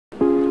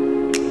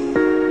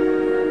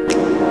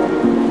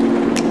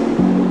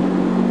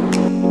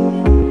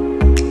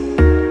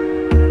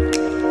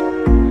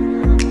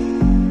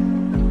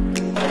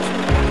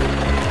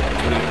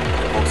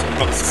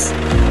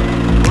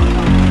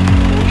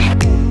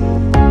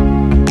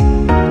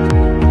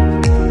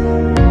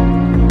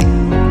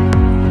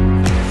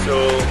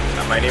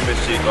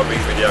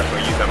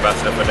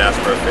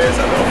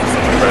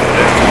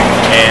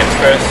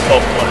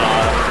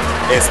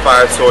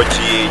Inspire Tour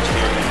GH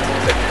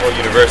Technical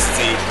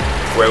University,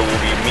 where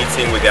we'll be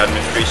meeting with the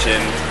administration,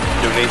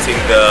 donating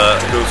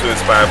those who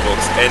inspire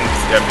books, and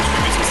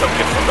distributing some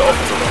gifts from the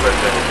Office of the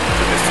President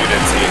to the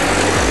students here.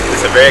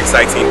 It's a very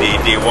exciting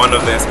day one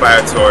of the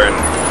Inspire Tour, and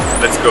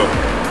let's go.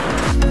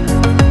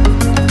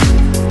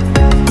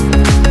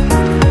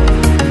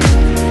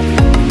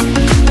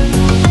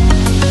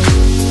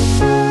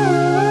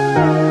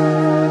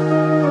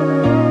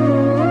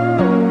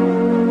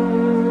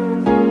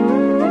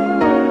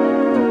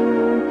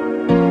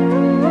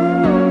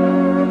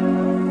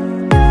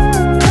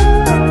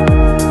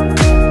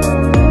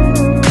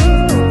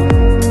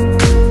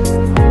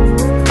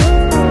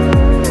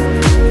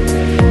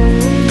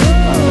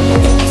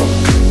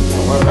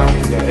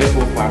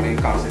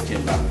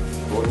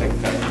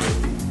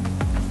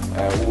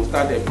 We'll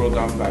start the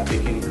program by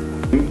taking.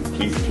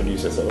 Please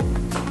introduce yourself.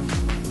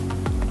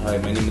 Hi,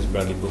 my name is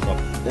Bradley Bokam.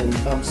 And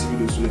I'm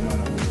Sibido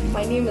Suleiman.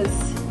 My name is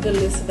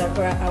Delisa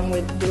Dakora. I'm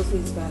with Those Who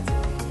Inspire.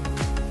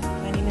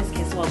 My name is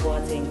Keswa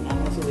Boateng.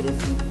 I'm also with the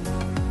team.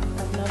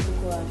 I'm not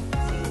Bukua.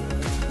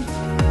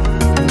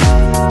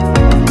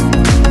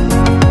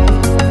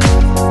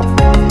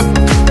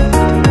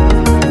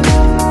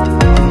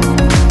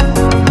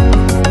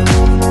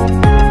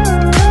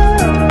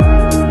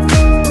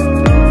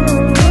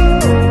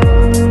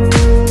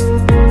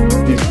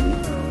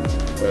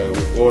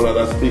 All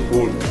other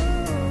stakeholders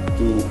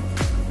to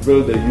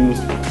build the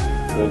youth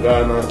for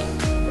Ghana's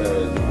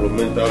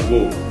developmental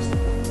goals.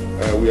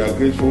 We are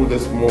grateful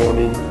this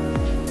morning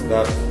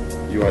that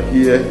you are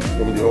here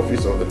from the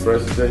Office of the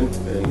President,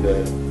 and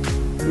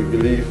we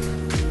believe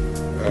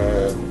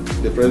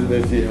the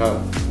Presidency has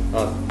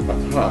at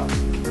heart.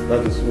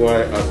 That is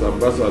why, as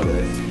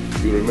ambassadors,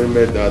 you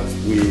remember that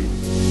we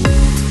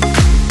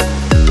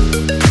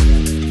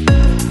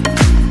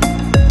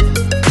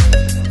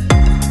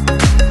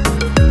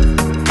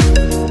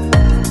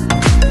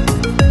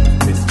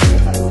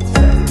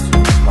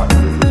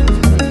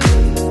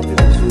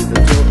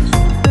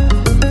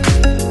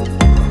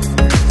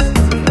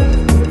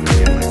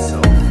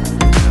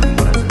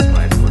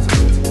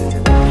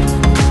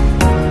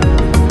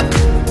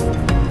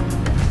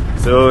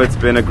So it's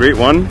been a great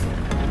one,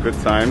 good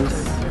times.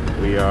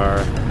 We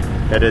are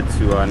headed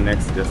to our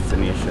next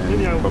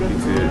destination, probably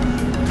to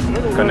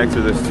connect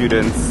with the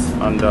students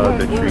under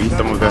the tree.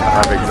 Some of them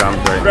have exams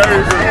right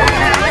now.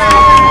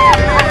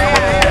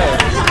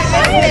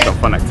 Some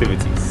fun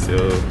activities,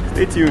 so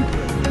stay tuned.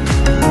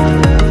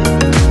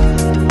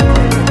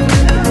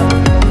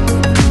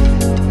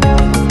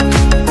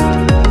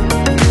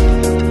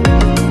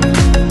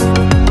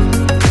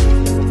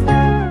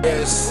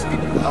 Yes,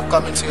 I'm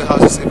coming to your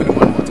house this evening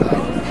one more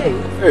time.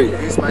 Hey.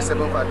 This is my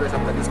 7th address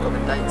after this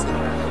COVID-19.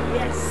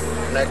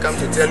 And I come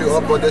to tell you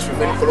all borders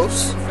remain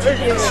closed.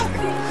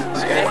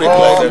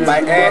 All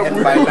by air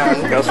and by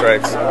land. That's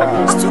right.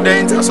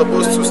 Students are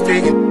supposed to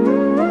stay in